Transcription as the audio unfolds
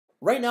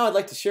Right now I'd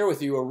like to share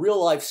with you a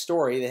real life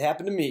story that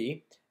happened to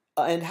me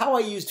and how I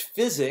used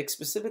physics,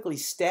 specifically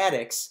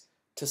statics,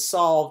 to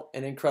solve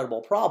an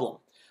incredible problem.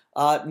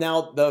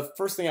 Now, the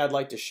first thing I'd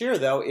like to share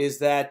though is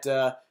that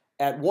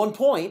at one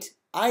point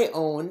I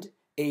owned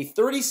a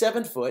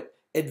 37-foot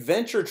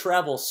adventure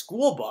travel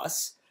school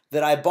bus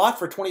that I bought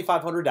for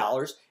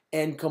 $2,500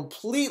 and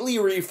completely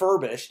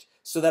refurbished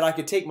so that I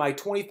could take my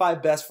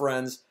 25 best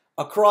friends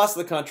across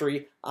the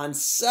country on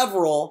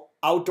several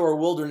outdoor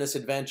wilderness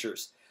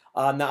adventures.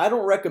 Now, I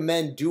don't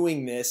recommend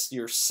doing this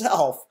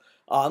yourself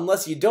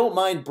unless you don't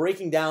mind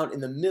breaking down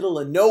in the middle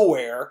of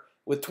nowhere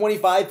with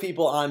 25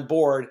 people on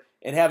board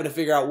and having to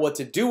figure out what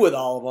to do with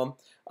all of them.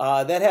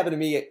 That happened to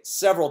me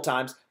several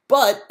times.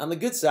 But on the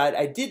good side,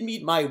 I did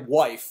meet my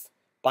wife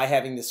by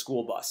having this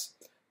school bus.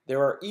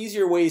 There are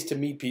easier ways to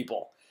meet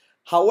people.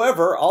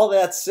 However, all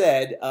that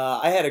said,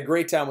 I had a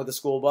great time with the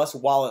school bus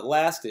while it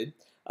lasted.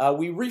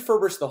 We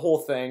refurbished the whole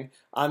thing.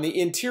 On the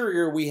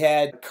interior, we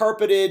had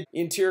carpeted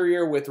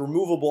interior with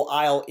removable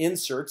aisle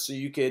inserts so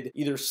you could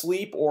either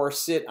sleep or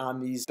sit on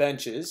these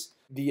benches.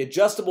 The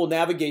adjustable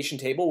navigation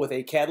table with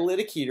a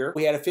catalytic heater.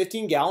 We had a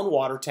 15-gallon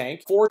water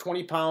tank, 4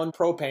 20-pound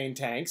propane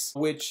tanks,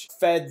 which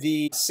fed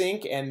the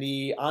sink and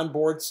the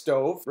onboard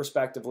stove,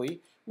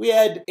 respectively. We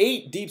had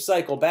 8 deep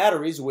cycle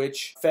batteries,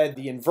 which fed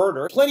the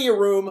inverter. Plenty of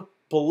room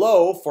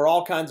below for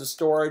all kinds of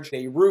storage,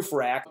 a roof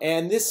rack,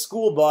 and this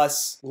school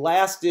bus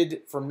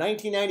lasted from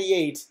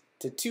 1998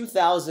 to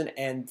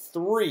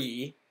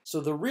 2003.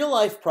 So the real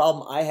life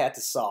problem I had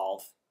to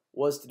solve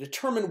was to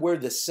determine where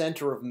the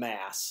center of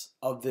mass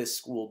of this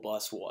school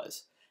bus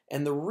was.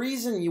 And the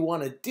reason you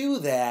want to do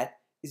that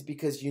is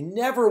because you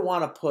never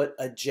want to put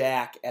a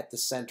jack at the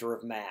center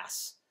of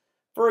mass.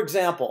 For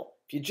example,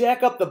 if you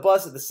jack up the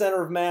bus at the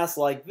center of mass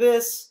like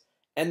this,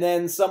 and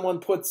then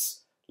someone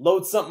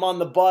loads something on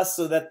the bus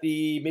so that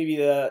maybe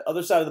the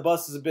other side of the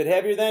bus is a bit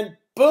heavier, then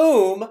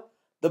boom,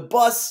 the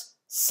bus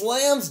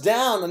slams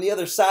down on the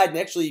other side, and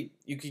actually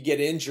you could get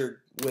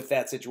injured with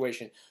that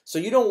situation. So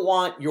you don't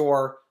want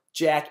your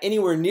jack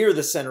anywhere near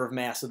the center of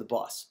mass of the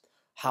bus.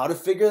 How to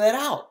figure that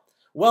out?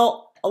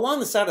 Well,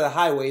 along the side of the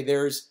highway,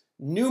 there's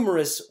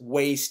numerous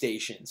weigh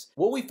stations.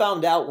 What we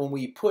found out when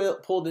we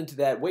pulled into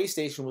that weigh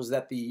station was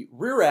that the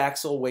rear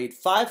axle weighed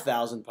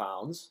 5,000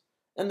 pounds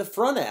and the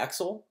front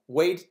axle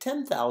weighed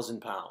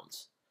 10,000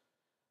 pounds.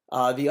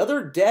 The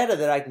other data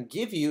that I can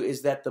give you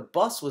is that the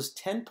bus was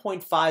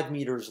 10.5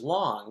 meters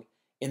long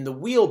and the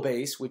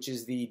wheelbase, which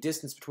is the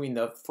distance between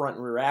the front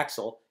and rear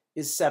axle,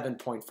 is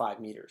 7.5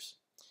 meters.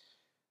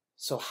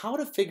 So how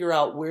to figure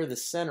out where the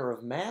center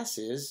of mass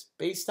is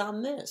based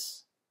on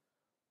this?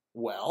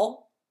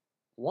 Well,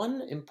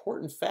 one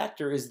important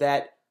factor is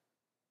that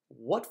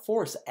what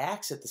force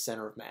acts at the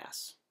center of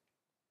mass?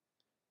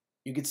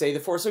 You could say the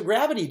force of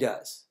gravity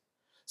does.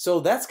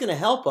 So that's going to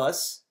help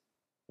us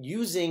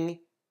using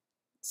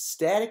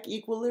static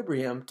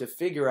equilibrium to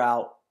figure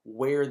out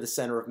where the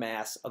center of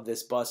mass of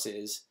this bus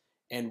is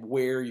and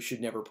where you should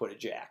never put a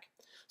jack.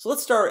 So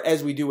let's start,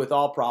 as we do with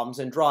all problems,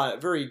 and draw a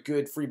very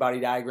good free body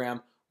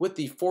diagram with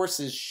the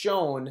forces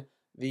shown,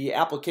 the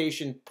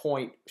application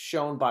point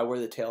shown by where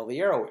the tail of the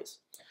arrow is.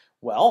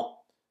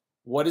 Well,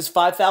 what is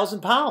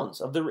 5,000 pounds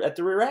at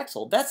the rear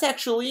axle? That's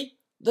actually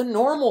the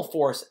normal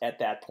force at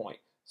that point.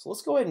 So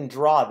let's go ahead and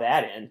draw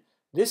that in.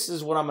 This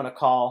is what I'm going to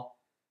call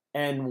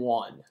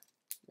N1.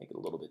 Make it a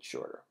little bit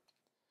shorter.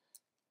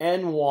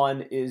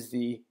 N1 is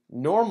the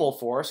normal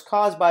force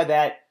caused by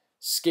that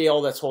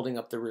scale that's holding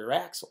up the rear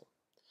axle.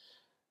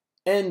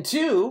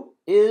 N2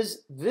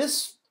 is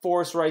this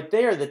force right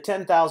there, the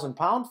 10,000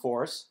 pound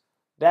force.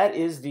 That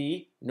is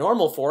the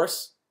normal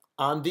force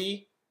on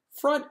the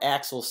front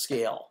axle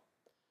scale.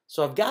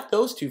 So I've got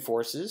those two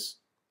forces.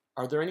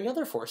 Are there any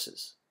other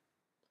forces?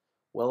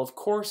 Well, of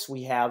course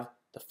we have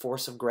the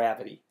force of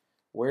gravity.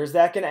 Where's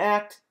that going to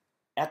act?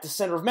 At the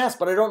center of mass,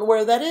 but I don't know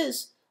where that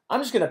is.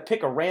 I'm just going to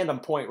pick a random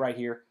point right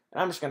here,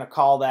 and I'm just going to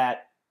call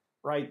that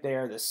right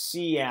there the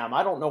CM.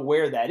 I don't know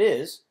where that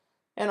is,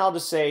 and I'll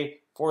just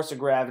say force of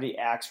gravity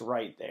acts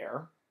right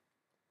there.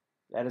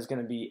 That is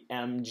going to be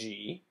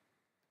mg.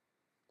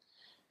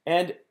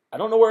 And I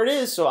don't know where it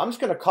is, so I'm just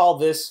going to call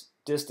this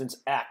distance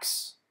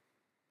x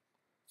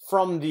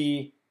from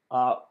the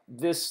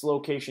this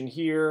location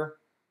here,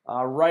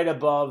 right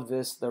above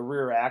the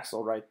rear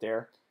axle right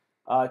there,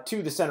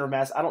 to the center of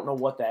mass. I don't know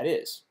what that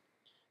is.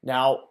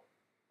 Now,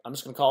 I'm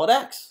just going to call it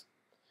x.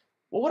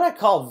 What would I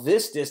call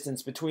this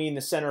distance between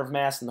the center of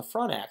mass and the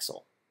front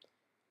axle?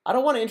 I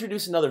don't want to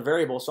introduce another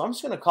variable, so I'm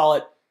just going to call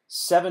it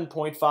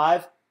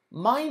 7.5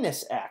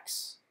 minus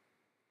x.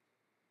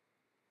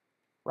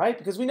 Right?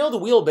 Because we know the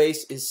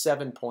wheelbase is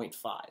 7.5.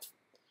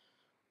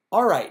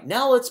 All right,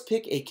 now let's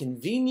pick a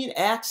convenient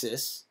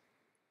axis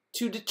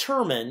to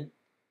determine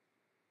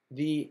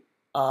the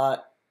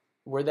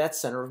where that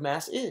center of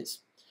mass is.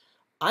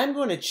 I'm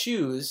going to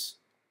choose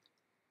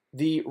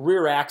the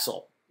rear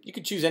axle. You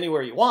could choose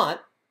anywhere you want.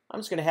 I'm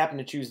just going to happen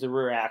to choose the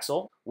rear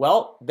axle.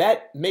 Well,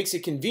 that makes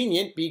it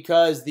convenient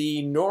because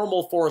the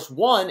normal force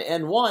 1,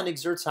 N1,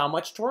 exerts how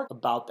much torque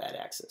about that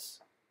axis?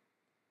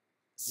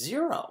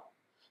 0.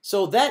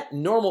 So that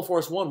normal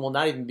force 1 will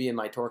not even be in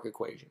my torque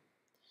equation.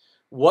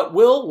 What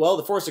will? Well,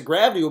 the force of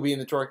gravity will be in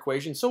the torque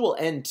equation, so will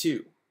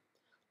N2.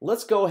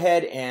 Let's go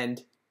ahead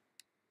and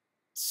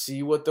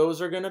see what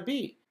those are going to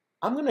be.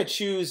 I'm going to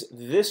choose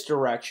this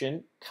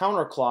direction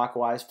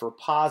counterclockwise for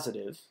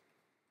positive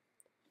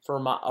for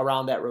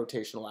around that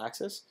rotational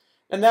axis.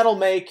 And that'll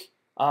make,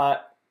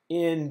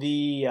 in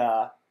the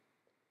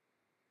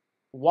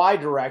y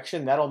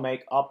direction, that'll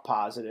make up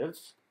positive.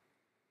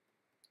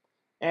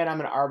 And I'm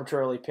going to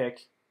arbitrarily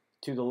pick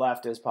to the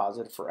left as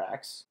positive for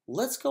x.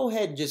 Let's go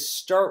ahead and just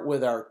start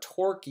with our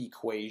torque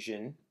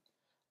equation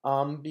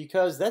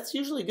because that's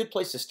usually a good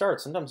place to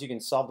start. Sometimes you can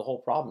solve the whole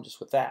problem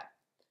just with that.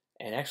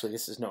 And actually,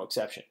 this is no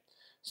exception.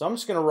 So I'm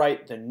just going to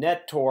write the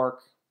net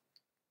torque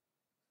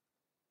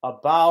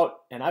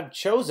about, and I've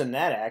chosen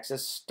that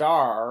axis,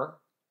 star,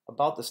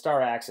 about the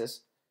star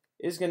axis,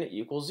 is going to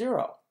equal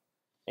 0.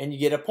 And you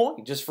get a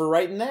point just for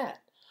writing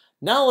that.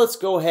 Now let's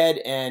go ahead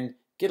and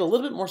get a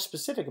little bit more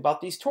specific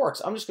about these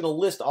torques. I'm just going to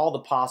list all the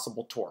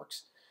possible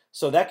torques.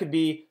 So that could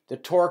be the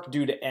torque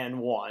due to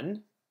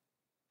N1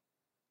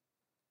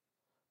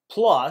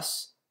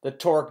 plus the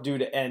torque due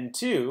to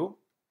N2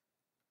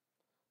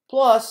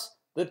 plus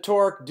the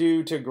torque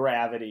due to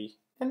gravity.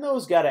 And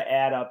those got to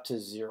add up to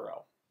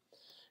 0.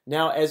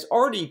 Now, as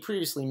already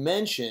previously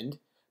mentioned,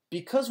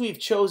 because we've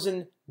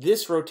chosen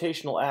this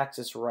rotational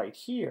axis right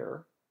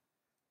here,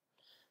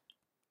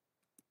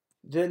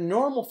 the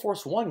normal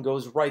force 1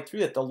 goes right through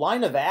that. The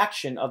line of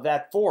action of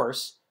that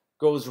force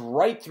goes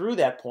right through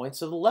that point,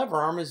 so the lever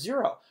arm is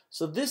 0.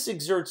 So this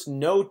exerts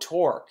no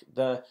torque.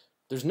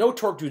 There's no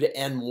torque due to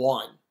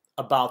N1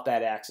 about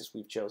that axis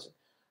we've chosen.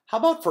 How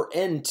about for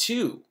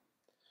N2?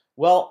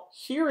 Well,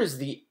 here is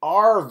the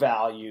R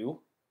value.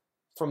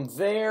 From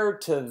there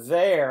to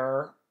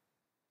there,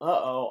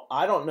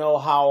 I don't know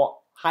how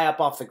high up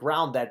off the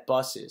ground that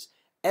bus is.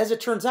 As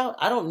it turns out,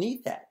 I don't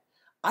need that.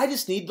 I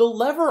just need the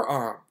lever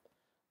arm.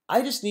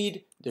 I just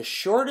need the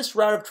shortest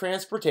route of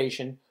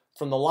transportation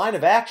from the line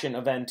of action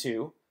of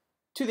N2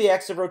 to the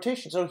axis of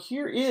rotation. So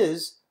here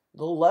is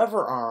the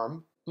lever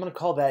arm. I'm going to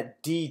call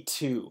that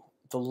D2,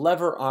 the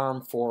lever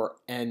arm for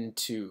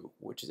N2,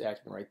 which is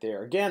acting right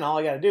there. Again, all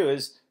I got to do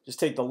is just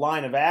take the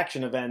line of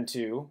action of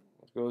N2,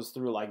 which goes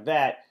through like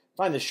that,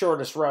 find the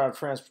shortest route of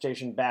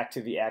transportation back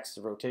to the axis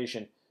of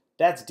rotation.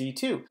 That's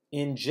D2.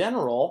 In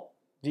general,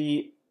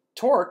 the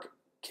torque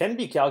can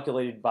be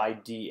calculated by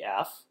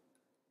dF.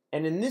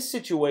 And in this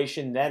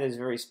situation, that is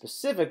very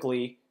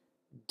specifically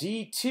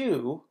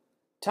D2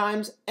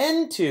 times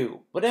N2.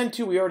 But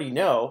N2 we already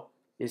know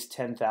is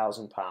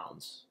 10,000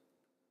 pounds.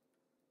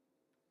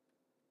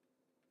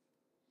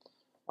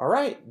 All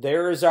right,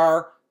 there is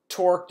our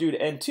torque due to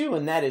N2,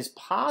 and that is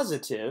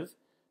positive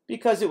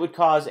because it would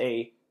cause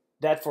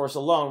that force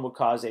alone would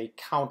cause a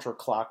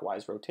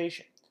counterclockwise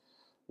rotation.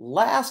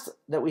 Last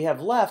that we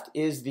have left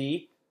is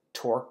the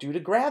torque due to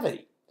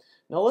gravity.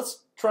 Now let's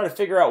try to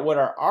figure out what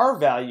our R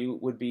value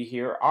would be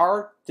here.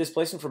 Our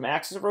displacement from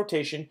axis of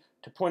rotation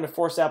to point of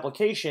force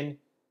application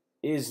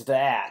is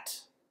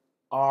that,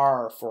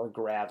 R for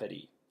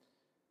gravity.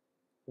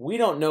 We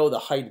don't know the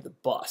height of the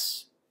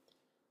bus.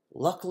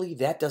 Luckily,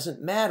 that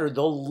doesn't matter.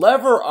 The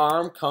lever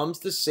arm comes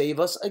to save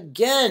us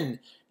again.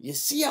 You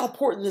see how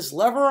important this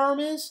lever arm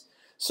is?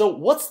 So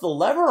what's the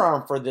lever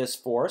arm for this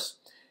force?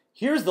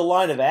 Here's the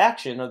line of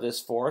action of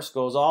this force.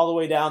 Goes all the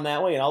way down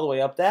that way and all the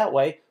way up that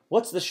way.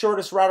 What's the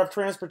shortest route of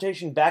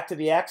transportation back to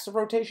the axis of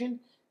rotation?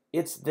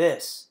 It's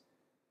this.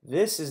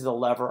 This is the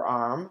lever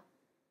arm,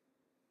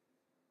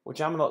 which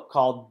I'm going to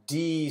call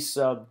D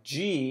sub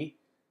G.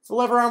 It's the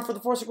lever arm for the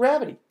force of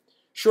gravity.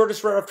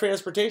 Shortest route of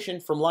transportation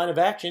from line of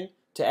action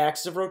to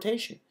axis of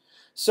rotation.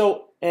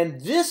 So,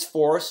 and this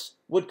force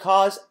would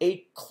cause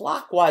a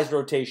clockwise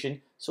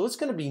rotation, so it's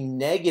going to be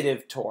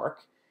negative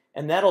torque,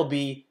 and that'll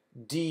be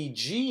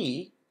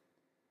dg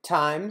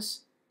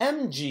times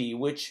mg,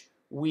 which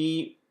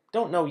we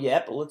don't know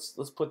yet, but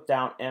let's put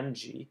down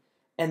mg.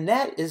 And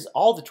that is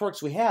all the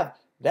torques we have.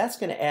 That's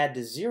going to add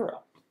to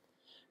 0.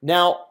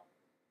 Now,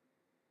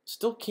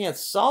 still can't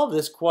solve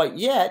this quite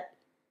yet,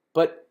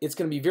 but it's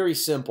going to be very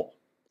simple.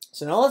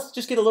 So now let's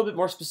just get a little bit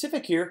more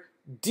specific here.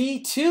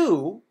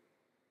 D2,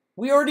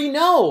 we already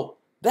know.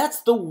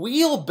 That's the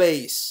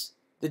wheelbase.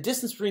 The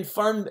distance between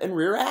front and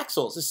rear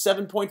axles is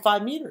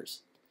 7.5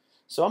 meters.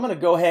 So I'm going to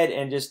go ahead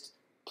and just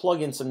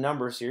plug in some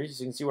numbers here so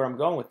you can see where I'm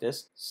going with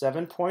this.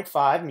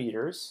 7.5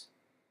 meters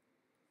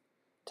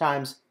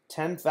times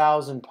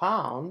 10,000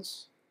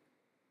 pounds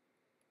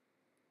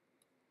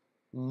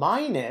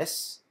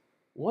minus,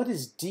 what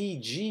is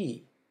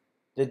dg?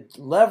 The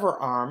lever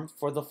arm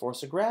for the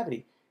force of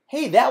gravity.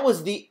 Hey, that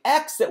was the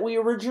x that we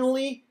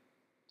originally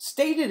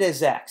stated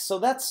as x. So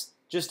that's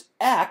just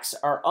x,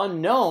 our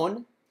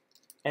unknown,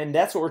 and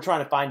that's what we're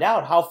trying to find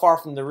out. How far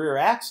from the rear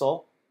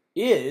axle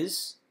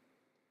is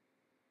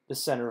the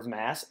center of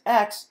mass,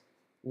 x.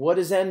 What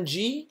is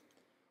mg?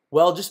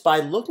 Well, just by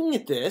looking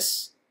at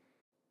this,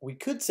 we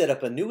could set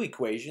up a new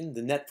equation,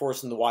 the net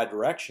force in the y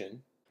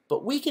direction,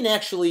 but we can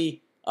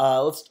actually,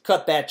 let's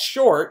cut that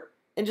short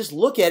and just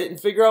look at it and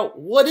figure out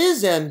what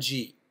is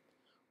mg.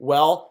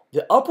 Well,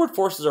 the upward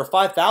forces are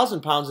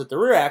 5,000 pounds at the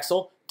rear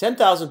axle,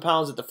 10,000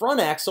 pounds at the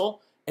front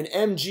axle, and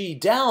mg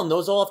down,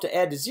 those all have to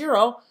add to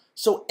 0.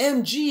 So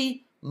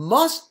mg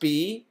must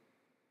be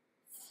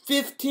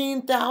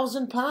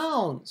 15,000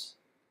 pounds.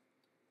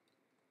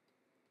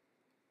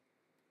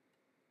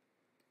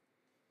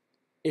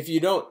 If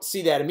you don't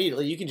see that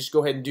immediately, you can just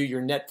go ahead and do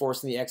your net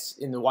force in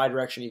the y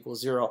direction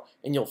equals 0,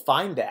 and you'll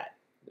find that,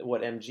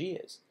 what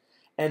mg is.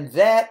 And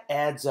that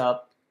adds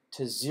up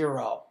to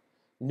 0.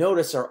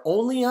 Notice our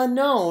only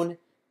unknown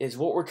is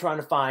what we're trying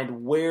to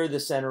find, where the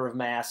center of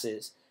mass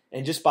is.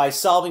 And just by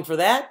solving for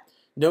that,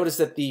 notice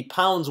that the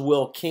pounds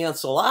will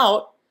cancel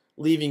out,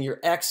 leaving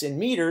your x in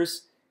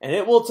meters, and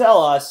it will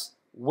tell us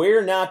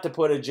where not to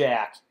put a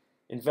jack.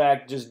 In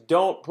fact, just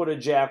don't put a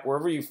jack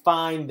wherever you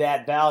find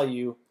that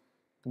value.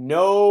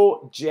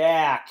 No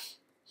jack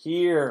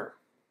here.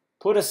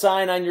 Put a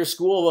sign on your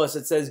school bus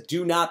that says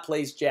do not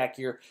place jack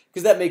here,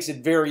 because that makes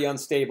it very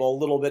unstable. A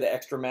little bit of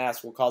extra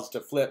mass will cause it to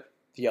flip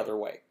the other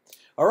way.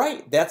 All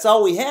right, that's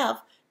all we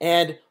have.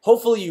 And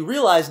hopefully you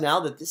realize now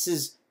that this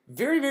is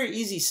very, very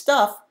easy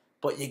stuff,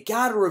 but you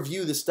got to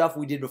review the stuff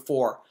we did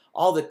before.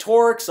 All the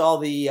torques, all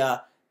the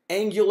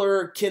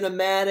angular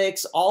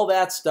kinematics, all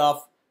that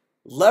stuff,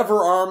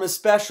 lever arm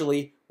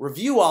especially.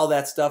 Review all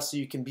that stuff so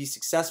you can be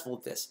successful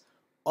with this.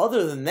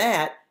 Other than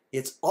that,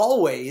 it's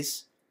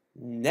always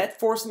net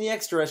force in the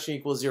x direction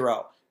equals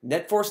 0,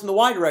 net force in the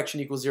y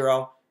direction equals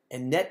 0,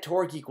 and net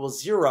torque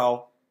equals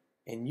 0,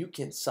 and you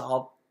can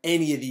solve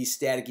any of these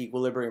static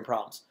equilibrium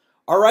problems.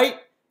 All right,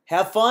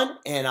 have fun,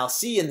 and I'll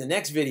see you in the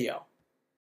next video.